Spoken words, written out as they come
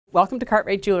Welcome to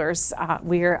Cartwright Jewelers.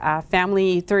 We're a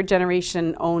family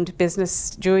third-generation owned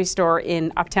business jewelry store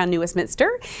in Uptown New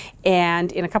Westminster,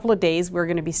 and in a couple of days we're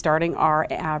going to be starting our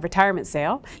retirement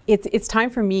sale. It's time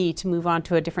for me to move on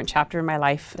to a different chapter in my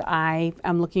life. I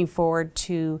am looking forward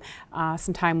to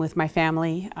some time with my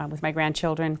family, with my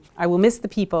grandchildren. I will miss the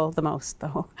people the most,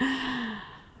 though.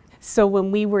 So when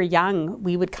we were young,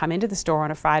 we would come into the store on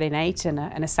a Friday night and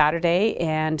a Saturday,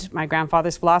 and my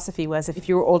grandfather's philosophy was if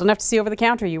you were old enough to see over the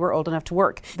counter, you were old enough to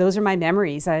work. Those are my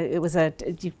memories.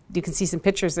 You can see some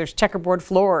pictures. There's checkerboard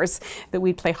floors that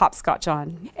we'd play hopscotch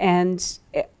on. And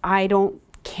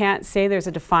can't say there's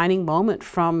a defining moment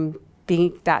from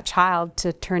being that child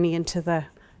to turning into the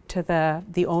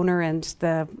owner and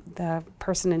the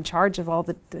person in charge of all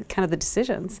the kind of the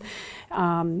decisions.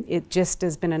 It just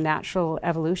has been a natural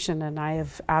evolution, and I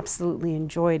have absolutely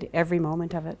enjoyed every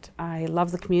moment of it. I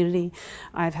love the community.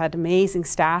 I've had amazing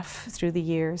staff through the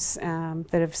years that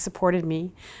have supported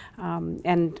me,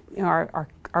 and you know,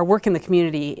 our work in the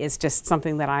community is just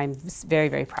something that I'm very,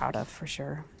 very proud of, for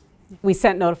sure. We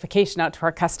sent notification out to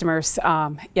our customers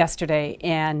yesterday,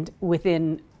 and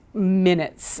within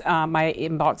minutes, my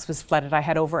inbox was flooded. I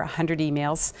had over 100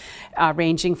 emails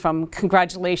ranging from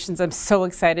congratulations, I'm so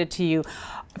excited to you,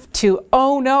 to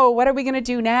oh no, what are we going to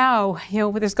do now? You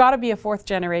know, there's got to be a fourth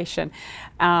generation,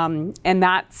 and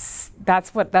that's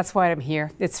why I'm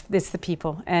here. It's the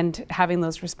people, and having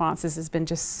those responses has been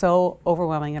just so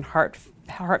overwhelming and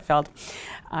heartfelt.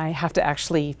 I have to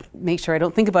actually make sure I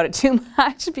don't think about it too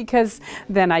much, because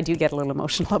then I do get a little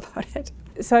emotional about it.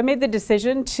 So I made the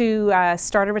decision to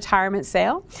start a retirement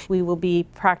sale. We will be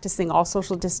practicing all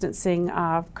social distancing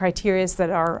criteria that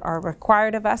are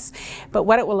required of us, but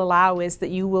what it will allow is that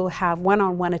you will have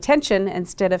one-on-one attention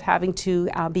instead of having to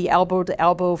be elbow to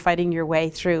elbow fighting your way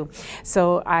through.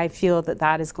 So I feel that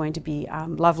that is going to be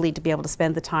lovely, to be able to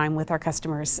spend the time with our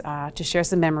customers, to share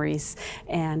some memories,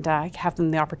 and have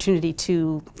them the opportunity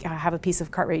to have a piece of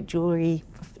Cartwright jewelry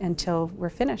until we're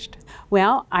finished.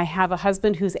 Well, I have a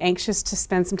husband who's anxious to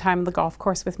spend some time on the golf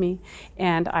course with me,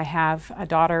 and I have a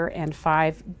daughter and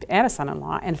a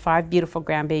son-in-law and 5 beautiful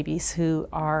grandbabies who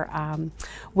are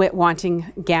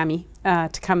wanting Gammy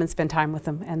to come and spend time with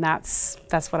them, and that's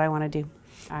what I want to do.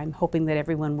 I'm hoping that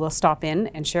everyone will stop in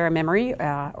and share a memory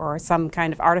or some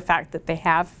kind of artifact that they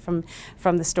have from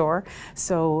the store.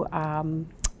 So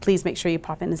please make sure you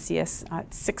pop in and see us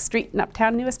at 6th Street in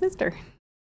Uptown New Westminster.